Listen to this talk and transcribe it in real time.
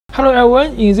Hello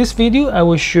everyone, in this video I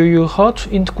will show you how to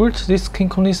integrate this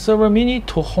KinCony Server-Mini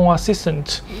to Home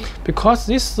Assistant, because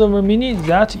this Server-Mini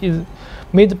that is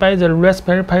made by the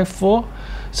Raspberry Pi 4.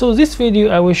 So this video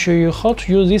I will show you how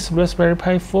to use this Raspberry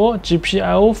Pi 4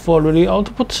 GPIO for relay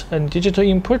output and digital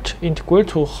input integrate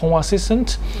to Home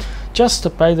Assistant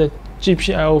just by the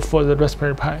GPIO for the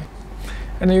Raspberry Pi.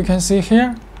 And you can see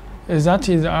here that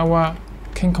is our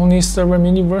KinCony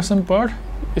Server-Mini version board.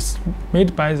 It's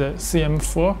made by the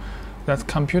CM4, that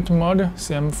compute module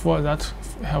CM4 that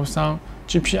have some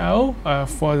GPIO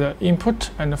for the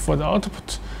input and for the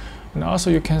output. And also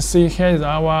you can see here is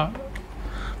our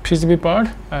PCB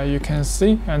board. You can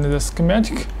see, and the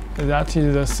schematic that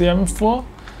is the CM4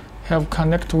 have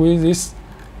connect with this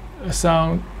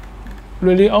some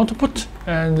relay output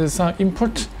and some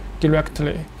input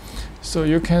directly. So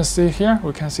you can see here,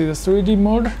 we can see the 3D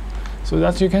mode. So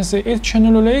that you can see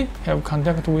 8-channel relay have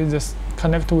connect with the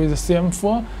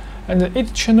CM4, and the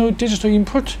 8-channel digital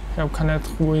input have connect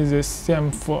with the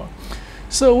CM4.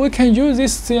 So we can use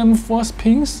these CM4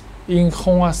 pins in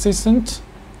Home Assistant.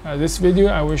 This video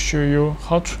I will show you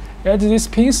how to add these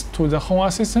pins to the Home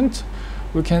Assistant.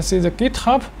 We can see the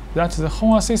GitHub that the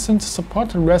Home Assistant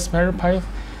support Raspberry Pi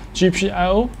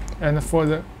GPIO and for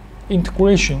the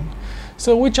integration.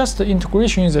 So we just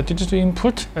integration the digital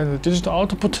input and the digital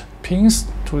output pins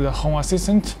to the Home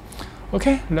Assistant.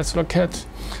 Okay, let's look at.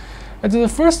 At the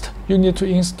first, you need to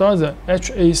install the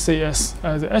HACS.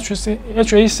 The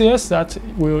HACS that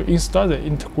will install the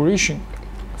integration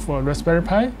for Raspberry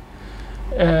Pi.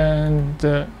 And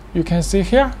you can see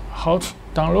here how to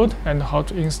download and how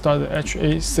to install the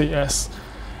HACS.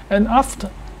 And after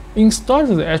install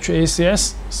the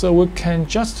HACS, so we can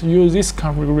just use this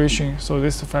configuration. So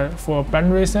this file for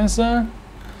boundary sensor,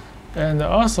 and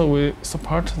also we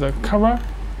support the cover,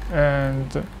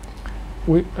 and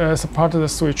we support the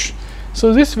switch.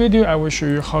 So this video I will show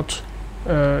you how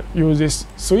to use this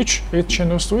switch,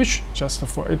 8-channel switch, just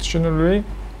for 8-channel relay,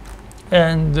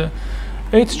 and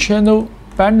 8-channel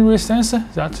boundary sensor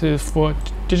that is for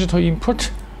digital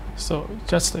input. So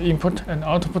just the input and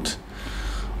output.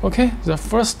 Okay, the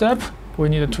first step, we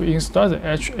need to install the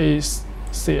HACS.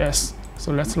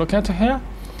 So let's look at here.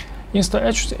 Install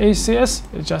HACS,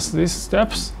 just these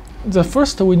steps. The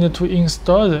first, we need to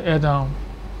install the add-on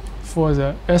for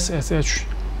the SSH.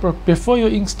 But before you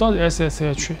install the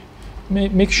SSH,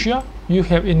 make sure you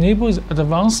have enabled the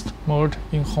advanced mode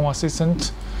in Home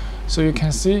Assistant. So you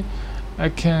can see, I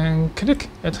can click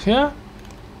at here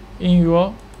in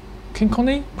your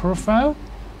KinCony profile,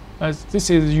 as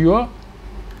this is your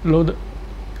load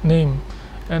name,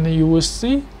 and you will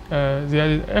see there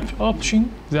is an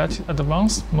option that is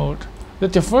advanced mode. The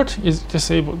default is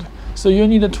disabled, so you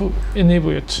need to enable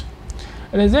it.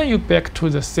 And then you back to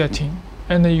the setting,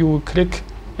 and you will click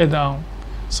add-on,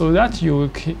 so that you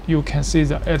can see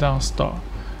the add-on store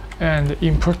and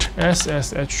import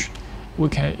SSH. We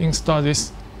can install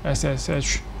this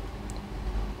SSH.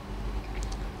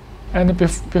 And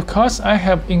because I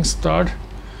have installed,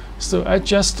 so I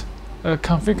just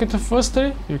configure it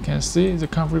firstly. You can see the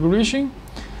configuration.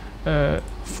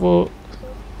 For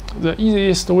the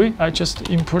easiest way, I just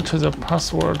input the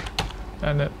password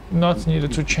and not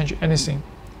need to change anything.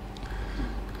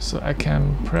 So I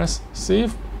can press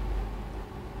save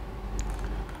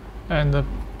and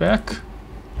back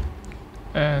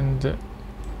and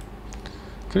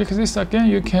click this again.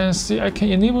 You can see I can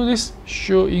enable this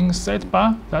show in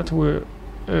sidebar that will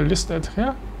list it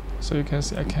here. So you can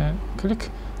see I can click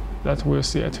that we'll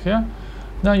see it here.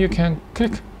 Now you can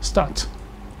click start,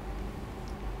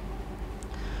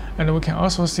 and we can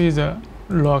also see the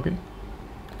login.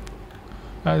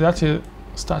 That is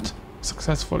start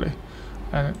successfully,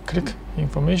 and click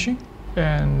information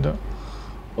and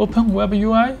open web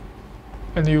UI,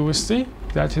 and you will see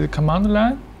that is command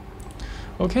line.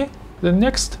 Okay, the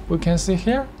next we can see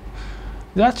here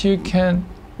that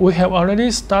we have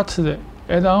already started the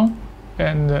add-on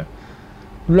and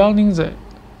running the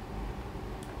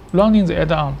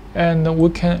add-on, and we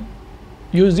can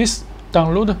use this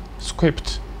download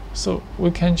script. So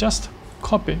we can just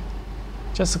copy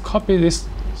this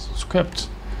script,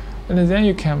 and then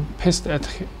you can paste at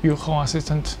your Home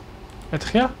Assistant at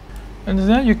here, and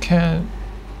then you can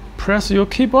press your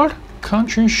keyboard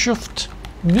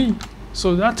Ctrl+Shift+V,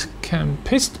 so that can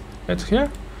paste at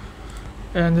here,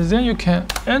 and then you can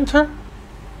enter.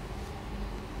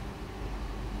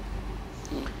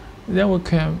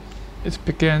 Then it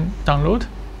began download.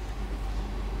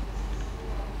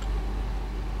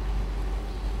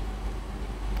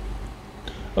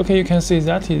 Okay, you can see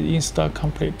that is install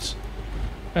complete,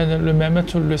 and remember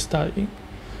to restart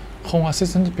Home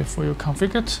Assistant before you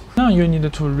configure it. Now you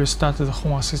need to restart the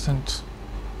Home Assistant.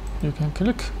 You can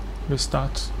click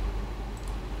Restart.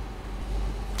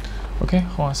 Okay,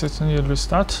 Home Assistant is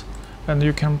restart, and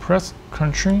you can press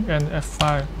Ctrl and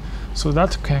F5 so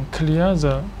that can clear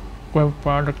the web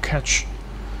browser cache.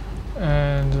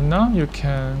 And now you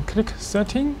can click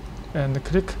Setting and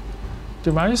click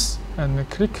Device and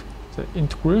click the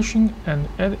Integration and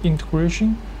add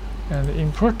integration and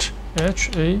import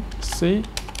HACS.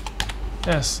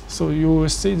 So you will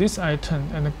see this item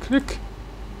and click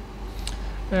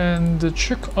and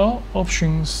check all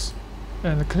options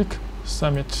and click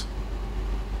Submit.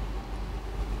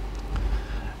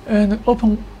 And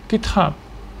open GitHub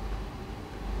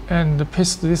and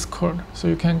paste this code. So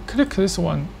you can click this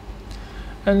one,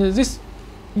 and this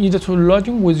need to log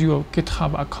in with your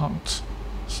GitHub account.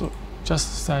 So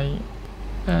just sign in,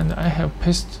 and I have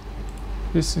pasted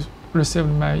this is received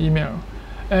my email,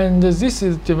 and this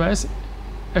is device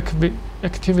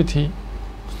activity.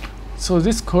 So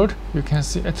this code you can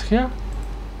see it here,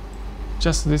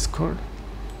 just this code.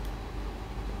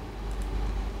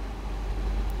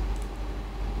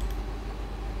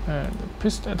 And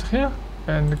paste it here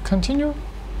and continue.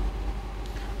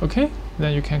 Okay,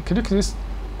 then you can click this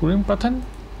green button.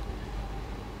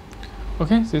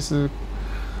 Okay, this is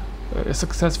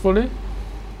successfully,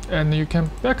 and you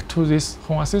can back to this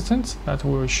Home Assistant that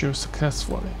will show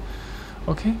successfully.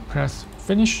 Okay, press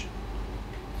finish,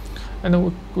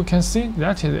 and we can see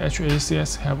that is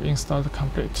HACS have installed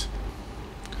complete.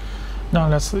 Now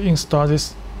let's install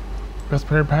this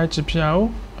Raspberry Pi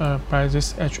GPIO by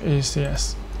this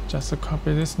HACS. Just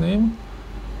copy this name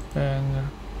and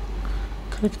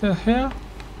click that here,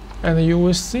 and you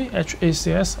will see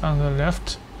HACS on the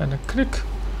left, and click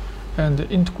and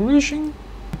integration,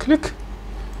 click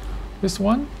this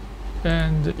one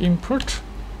and import.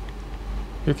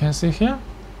 You can see here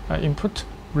I input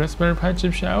Raspberry Pi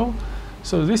GPIO.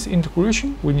 So this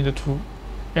integration we need to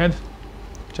add.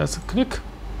 Just click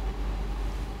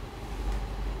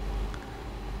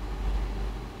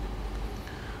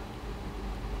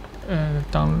and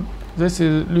down. This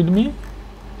is README,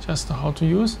 just how to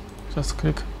use. Just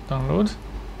click download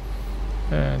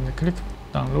and click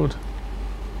download.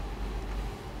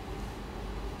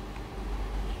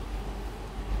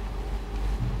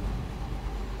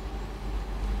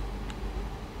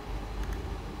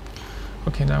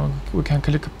 Okay, now we can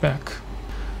click back.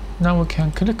 Now we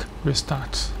can click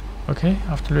restart. Okay,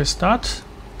 after restart,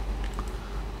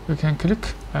 we can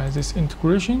click this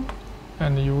integration,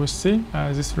 and you will see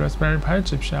this Raspberry Pi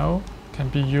GPIO can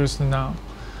be used now.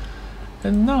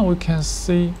 And now we can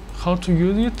see how to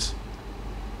use it.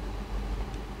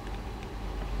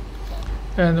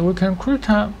 And we can create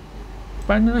a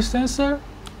binary sensor,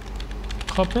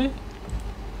 copy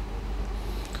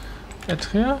it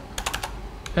here,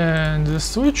 and the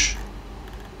switch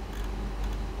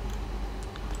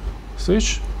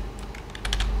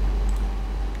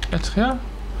it here.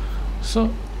 So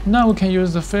now we can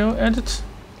use the file edit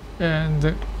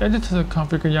and edit the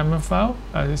config YAML file,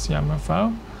 this YAML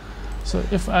file. So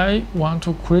if I want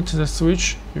to create the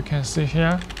switch, you can see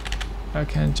here, I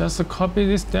can just copy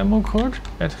this demo code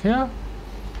at here,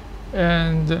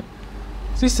 and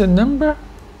this is a number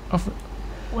of,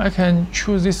 I can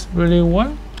choose this relay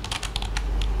 1,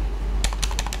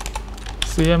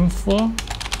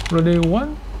 CM4 relay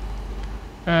 1,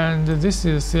 and this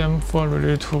is CM4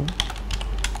 relay 2.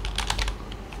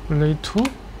 Relay 2,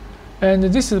 and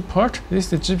this is port,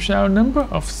 this is the GPIO number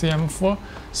of CM4.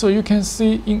 So you can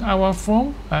see in our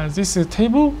form, this is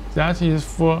table that is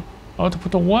for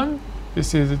output 1,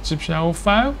 this is the GPIO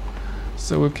file,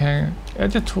 so we can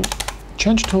edit to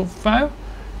change to 5,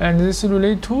 and this is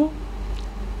relay 2,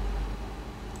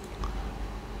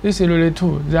 this is relay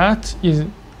 2, that is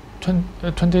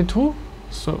 22,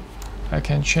 so I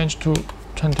can change to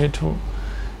 22.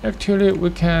 Actually we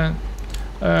can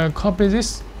copy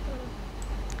this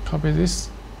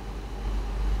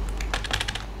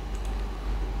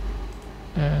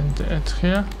and add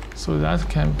here, so that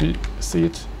can be see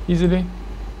it easily.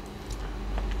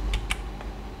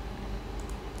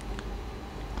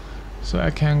 So I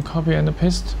can copy and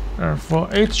paste for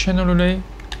 8 channel relay.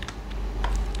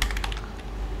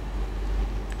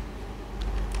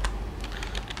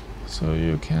 So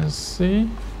you can see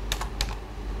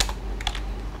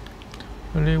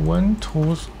relay 1,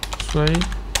 2, 3,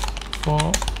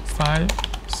 4, 5,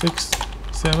 6,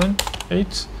 7,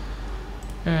 8,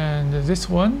 and this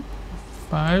one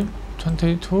 5,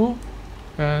 22,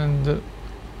 and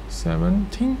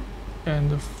 17,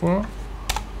 and 4,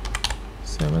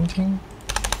 17,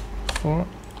 4,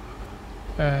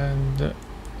 and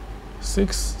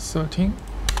 6, 13,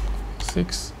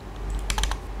 6,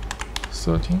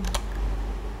 13,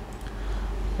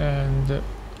 and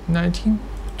 19,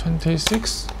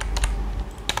 26.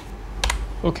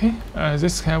 Okay,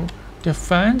 this have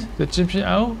defined the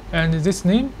GPIO and this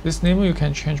name you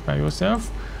can change by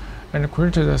yourself and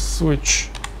create the switch.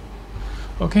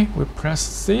 Okay, we press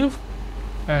save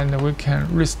and we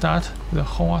can restart the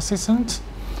Home Assistant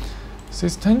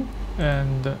system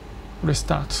and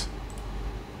restart.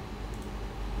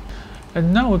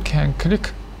 And now we can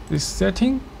click this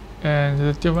setting and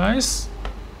the device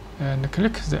and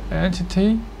click the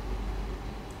entity.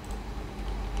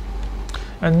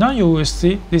 And now you will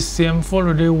see this CM4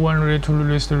 relay 1, relay 2,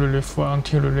 relay 3, relay 4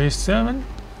 until relay 7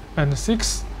 and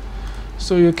 6.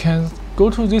 So you can go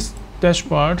to this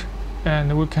dashboard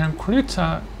and we can create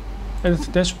a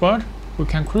edit dashboard. We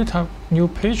can create a new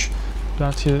page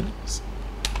that is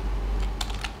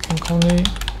KinCony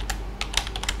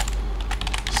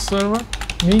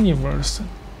Server-Mini version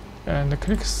and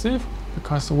click save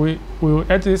because we will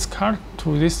add this card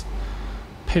to this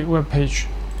web page.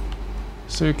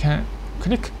 So you can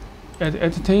click add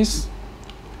entities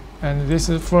and this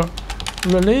is for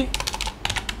relay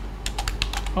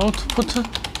output.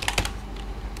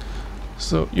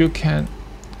 So you can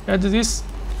add this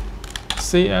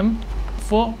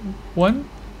CM41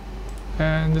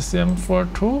 and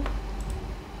CM42,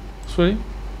 3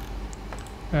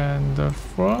 and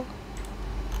 4,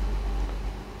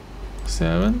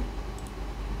 7,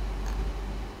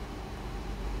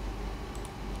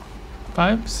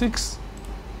 5, 6,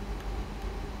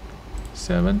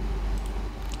 7,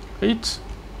 8.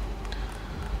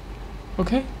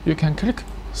 Okay, you can click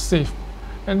save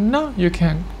and now you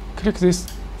can click this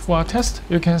for a test.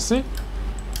 You can see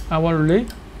our relay.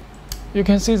 You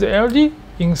can see the LED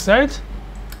inside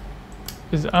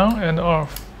is on and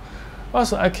off.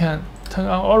 Also, I can turn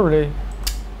on all relay.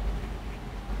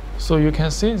 So you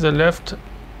can see the left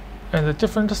and the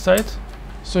different side.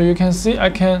 So you can see I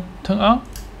can turn on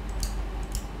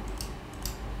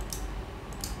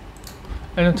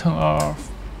and turn off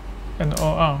and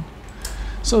all on.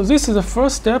 So this is the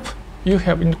first step. You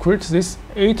have integrated this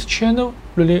 8-channel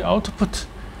relay output,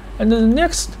 and the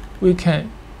next we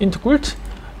can integrate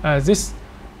this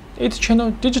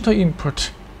 8-channel digital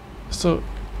input. So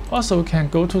also we can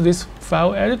go to this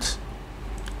file edit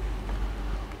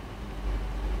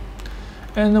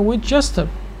and we just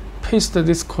paste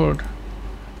this code.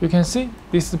 You can see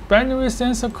this binary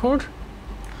sensor code,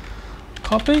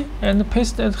 copy and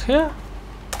paste it here.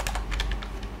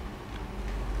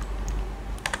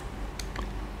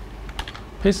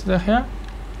 Paste it here.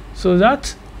 So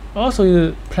that also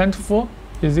is planned for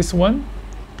is this one,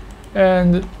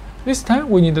 and this time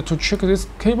we need to check this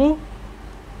cable,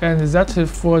 and that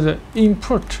is for the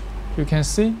input. You can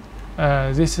see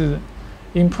this is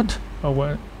input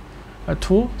 1,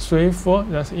 2, 3, 4.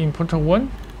 That's input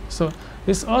 1. So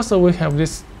this also we have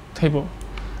this table.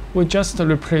 We just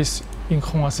replace in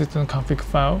Home Assistant config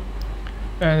file,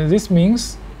 and this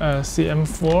means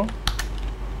CM4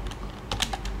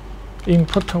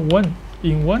 input 1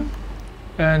 in 1,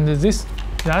 and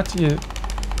that is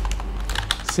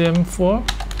CM4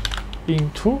 in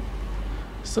 2.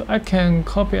 So I can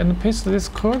copy and paste this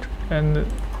code and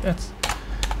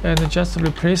just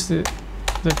replace the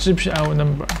GPIO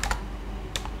number.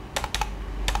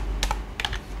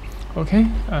 Okay,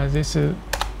 this is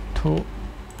 2,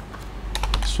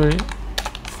 3,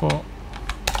 4,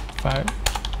 5,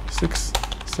 6,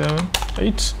 7,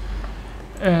 8.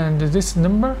 And this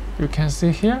number you can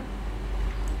see here.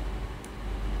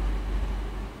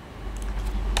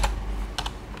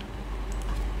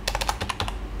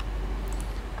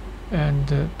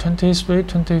 And 23,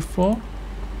 24,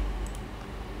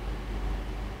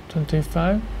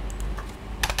 25,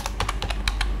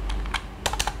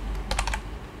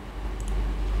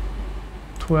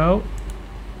 12,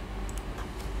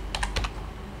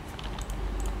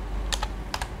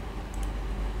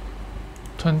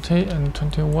 20 and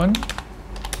 21.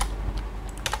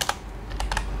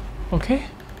 Okay,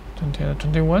 20 and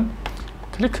 21.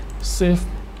 Click save,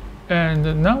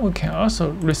 and now we can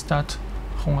also restart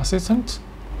Home Assistant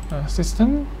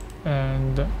system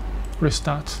and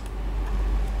restart.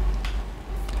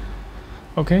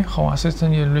 Okay, Home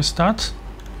Assistant is restart,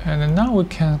 and now we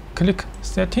can click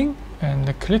setting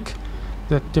and click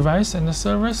the device and the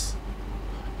service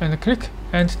and click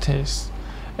entities.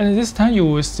 And this time you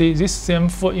will see this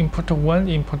CM4 input 1,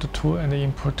 input 2, and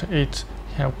input 8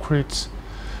 have created.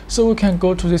 So we can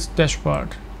go to this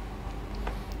dashboard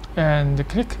and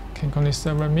click KinCony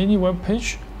Server-Mini web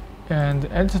page and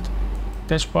edit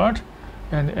dashboard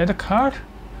and add a card.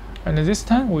 And this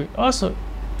time we also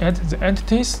add the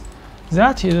entities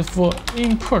that is for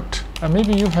input.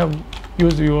 Maybe you have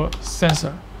used your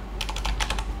sensor.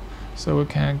 So we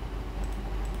can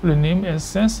rename as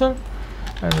sensor.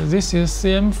 And this is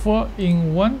CM4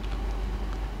 in 1.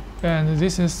 And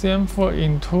this is CM4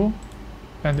 in 2.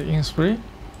 And in 3.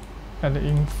 And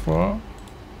in 4.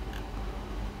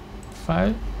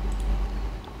 5.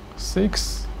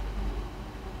 6.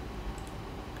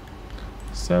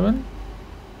 7.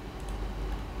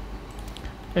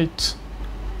 8.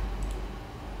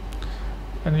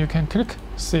 And you can click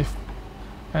save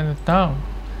and down.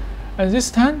 And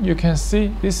this time you can see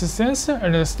this is sensor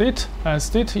and the state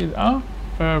is on.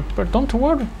 But don't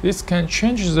worry, this can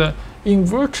change the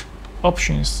invert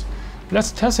options.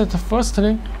 Let's test it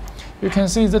firstly. You can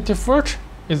see the default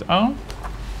is on.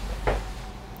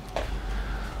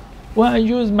 When I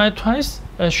use my twice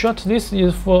shot, this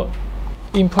is for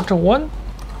input 1.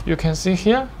 You can see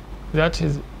here that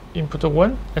is input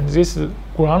 1, and this is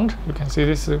ground. You can see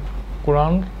this is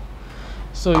ground.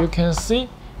 So you can see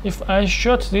if I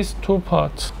shut these 2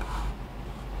 ports,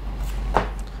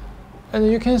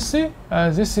 and you can see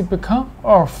this is become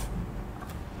off,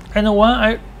 and when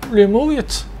I remove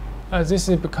it, this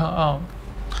is become on.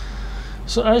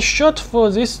 So I shut for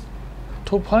this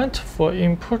 2 point for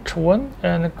input 1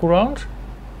 and ground,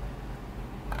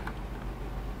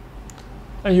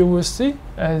 and you will see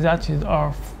that is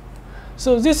off.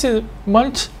 So this is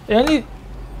monitor any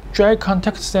dry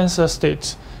contact sensor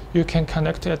state. You can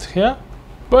connect it here,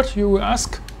 but you will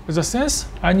ask the sense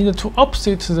I need to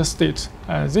opposite the state.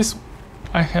 This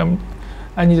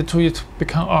I need to it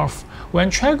become off. When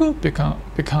trigger become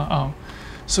on.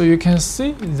 So you can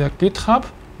see the GitHub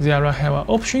there I have an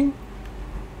option.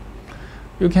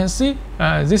 You can see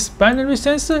this binary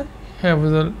sensor have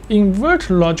the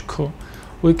invert logical.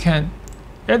 We can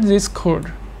add this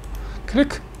code.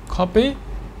 Click copy,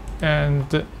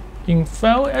 and in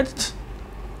file edit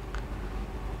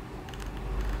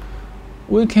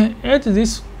we can add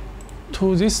this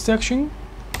to this section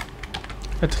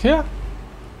at here.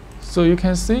 So you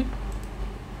can see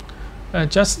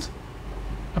just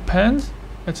append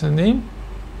at the name,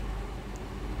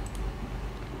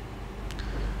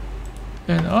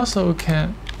 and also we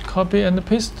can copy and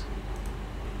paste.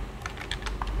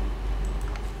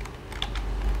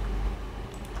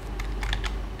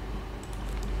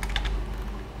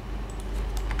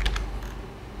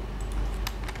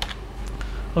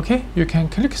 Okay, you can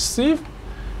click save,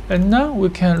 and now we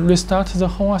can restart the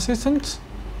Home Assistant.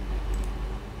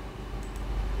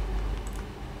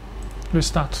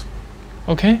 Restart.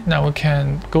 Okay, now we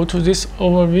can go to this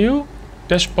overview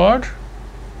dashboard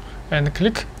and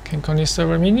click KinCony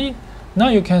Server-Mini. Now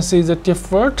you can see the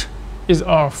default is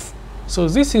off. So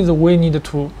this is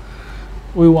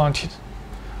we want it.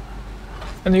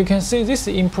 And you can see this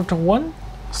input 1.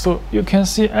 So you can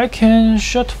see I can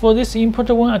shut for this input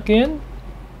 1 again.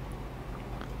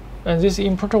 And this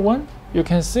input 1, you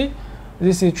can see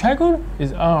this is trigger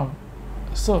is on.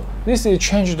 So this is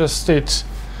change the state,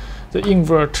 the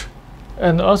invert.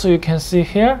 And also you can see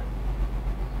here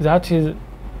that is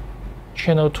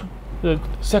channel 2, the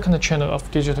second channel of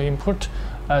digital input.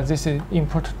 This is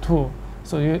input 2.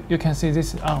 So you can see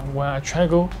this is on when I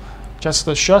trigger just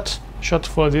the shot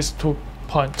for these 2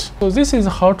 points. So this is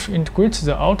how to integrate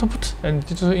the output and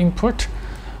digital input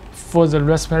for the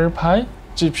Raspberry Pi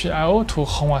GPIO to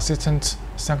Home Assistant.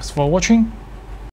 Thanks for watching.